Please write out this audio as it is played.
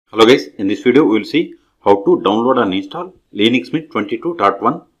Hello guys, in this video we will see how to download and install Linux Mint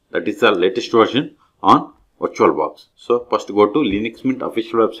 22.1, that is the latest version on VirtualBox. So first go to Linux Mint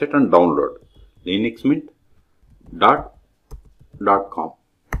official website and download linuxmint.com.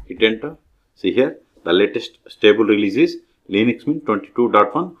 Hit enter. See here the latest stable release is Linux Mint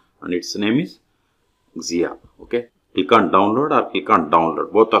 22.1 and its name is Xia. Okay, click on download or click on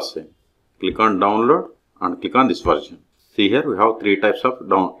download, both are same. Click on download and click on this version. See here we have three types of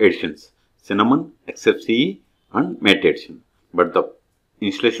editions: Cinnamon, XFCE and Mate edition. But the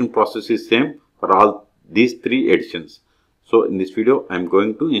installation process is same for all these three editions. So in this video I am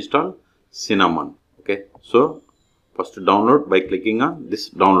going to install Cinnamon. Okay, so first download by clicking on this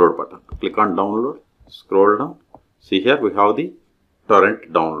download button. Click on download, scroll down. See here we have the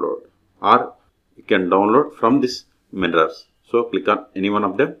torrent download, or you can download from this mirrors. So click on any one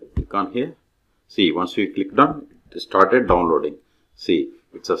of them. Click on here. See, once we clicked on, it started downloading. See,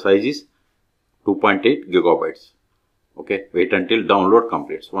 its size is 2.8 gigabytes. Okay, wait until download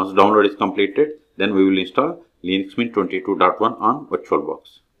completes. Once download is completed, then we will install Linux Mint 22.1 on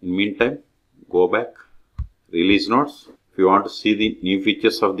VirtualBox. In meantime, go back, release notes. If you want to see the new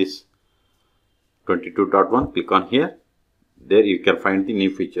features of this 22.1, click on here. There you can find the new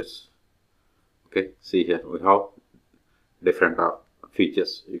features. Okay, see here we have different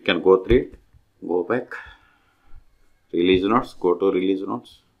features. You can go through it. Go back, release notes, go to release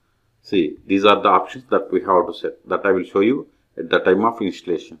notes. See, these are the options that we have to set, that I will show you at the time of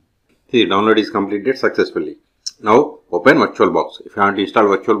installation. See, download is completed successfully. Now open VirtualBox. If you want to install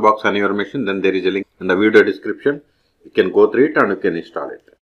VirtualBox on your machine, then there is a link in the video description. You can go through it and you can install it.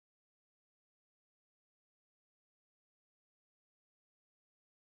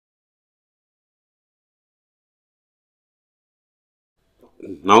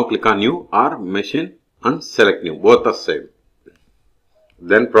 Now click on new or machine and select new, both are same.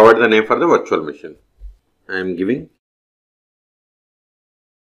 Then provide the name for the virtual machine. I am giving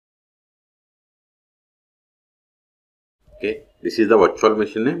this is the virtual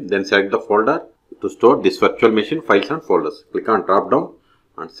machine name. Then select the folder to store this virtual machine files and folders. Click on drop down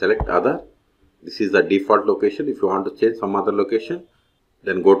and select other. This is the default location. If you want to change some other location,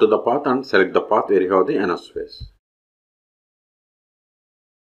 then go to the path and select the path where you have the enough space.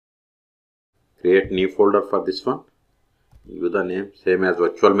 Create new folder for this one. Give the name same as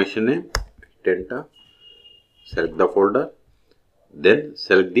virtual machine name. Hit enter. Select the folder. Then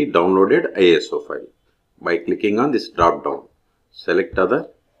select the downloaded ISO file by clicking on this drop down. Select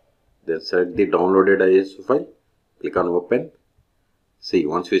other. Then select the downloaded ISO file. Click on open. See,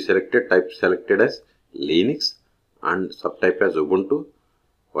 once we selected, type selected as Linux and subtype as Ubuntu,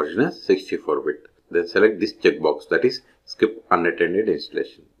 version as 64-bit. Then select this checkbox, that is skip unattended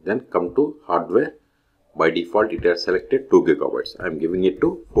installation. Then come to hardware. By default it has selected 2 gigabytes. I am giving it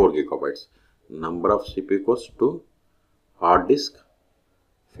to 4 gigabytes. Number of CPU cores to hard disk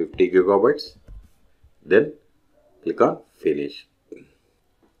 50 gigabytes. Then click on finish.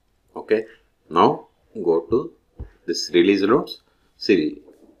 Okay, now go to this release notes. See,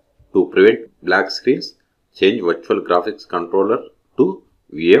 to prevent black screens, change virtual graphics controller to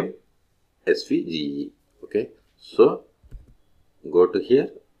VM SVGE. Okay, so go to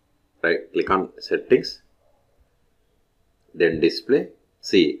here, right click on settings, then display.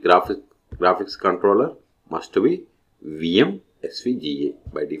 See, graphics controller must be VM SVGA.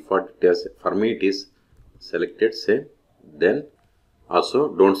 By default it has, for me it is selected same. Then also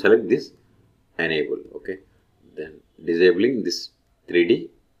don't select this enable. Okay, then disabling this 3D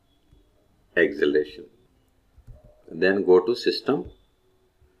acceleration. Then go to system.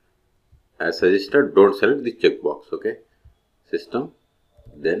 As suggested, don't select the checkbox. Okay, system,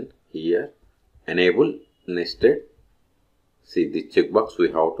 then here enable nested. See, the checkbox we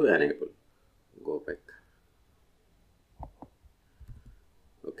have to enable. Go back.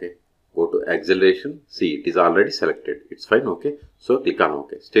 Okay, go to acceleration. See, it is already selected. It's fine. Okay, so click on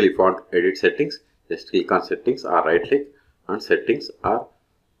OK. Still, if you want to edit settings, just click on settings or right click and settings, or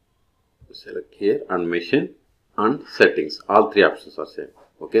select here and machine and settings. All three options are same.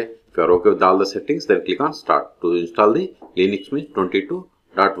 Okay, if you are okay with all the settings, then click on start to install the Linux Mint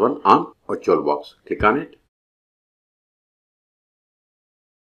 22.1 on VirtualBox. Click on it.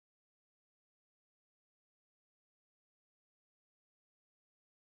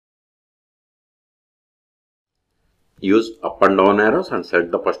 Use up and down arrows and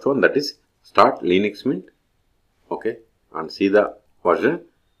select the first one, that is start Linux Mint. Okay, and see the version.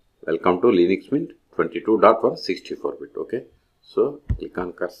 Welcome to Linux Mint 22.1 64-bit. Okay, so click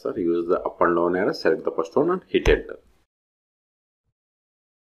on cursor, use the up and down arrow, select the first one and hit enter.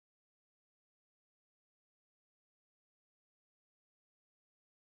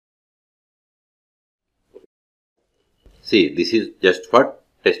 See, this is just for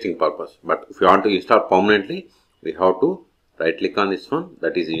testing purpose, but if you want to install permanently, we have to right click on this one,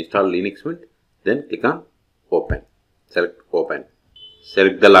 that is install Linux Mint, then click on open, select open,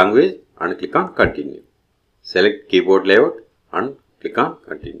 select the language and click on continue, select keyboard layout and click on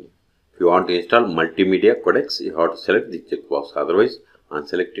continue. If you want to install multimedia codecs, you have to select the checkbox, otherwise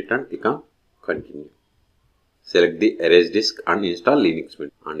unselect it and click on continue. Select the erase disk and install Linux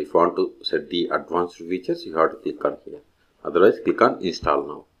Mint, and if you want to set the advanced features, you have to click on here, otherwise click on install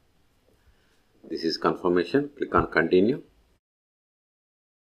now. This is confirmation, click on continue.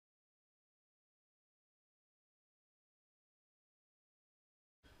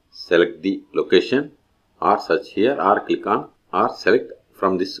 Select the location or search here or click on or select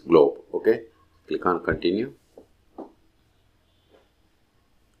from this globe. Okay, click on continue.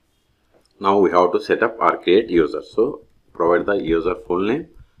 Now we have to set up or create user. So provide the user full name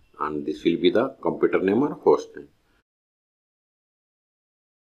and this will be the computer name or host name.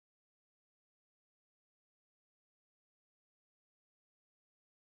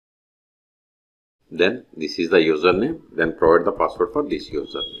 Then this is the username. Then provide the password for this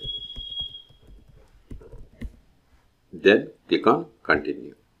username. Then click on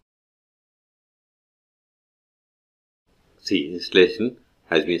continue. See, installation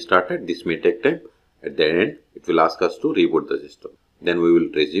has been started. This may take time. At the end, it will ask us to reboot the system. Then we will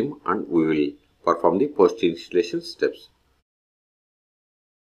resume and we will perform the post installation steps.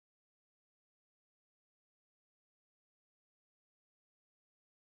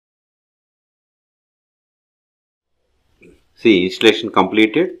 See, installation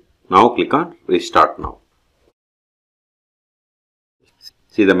completed. Now click on restart now.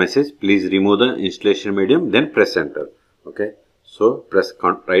 See the message, please remove the installation medium, then press enter. Okay, so press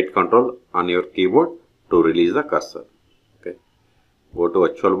right control on your keyboard to release the cursor. Okay, go to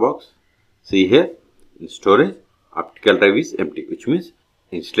VirtualBox. See here, in storage, optical drive is empty, which means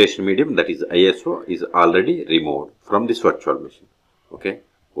installation medium, that is ISO, is already removed from this virtual machine. Okay,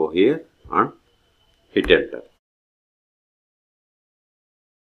 go here and hit enter.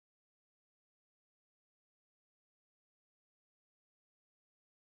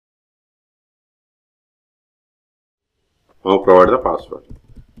 Now provide the password.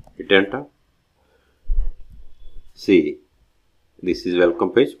 Hit enter. See, this is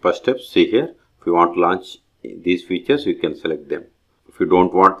welcome page. First step, see here. If you want to launch these features, you can select them. If you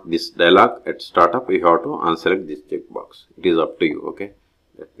don't want this dialog at startup, you have to unselect this checkbox. It is up to you. Okay.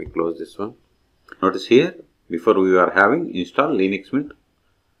 Let me close this one. Notice here, before we were having install Linux Mint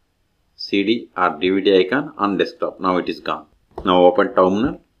CD or DVD icon on desktop. Now it is gone. Now open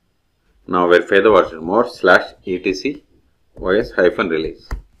terminal. Now verify the version more /etc OS-release.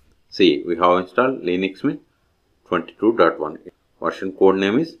 See, we have installed Linux Mint 22.1. Version code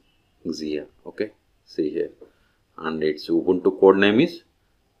name is Xia. Okay, see here, and its Ubuntu code name is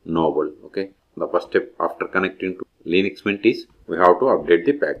Noble. Okay, the first step after connecting to Linux Mint is we have to update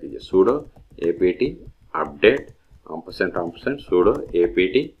the packages. Sudo apt update & sudo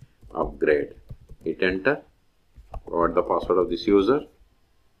apt upgrade. Hit enter. Provide the password of this user.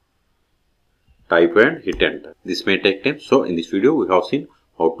 Type and hit enter. This may take time. So in this video we have seen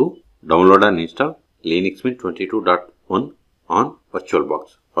how to download and install Linux Mint 22.1 on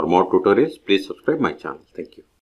VirtualBox. For more tutorials, please subscribe my channel. Thank you.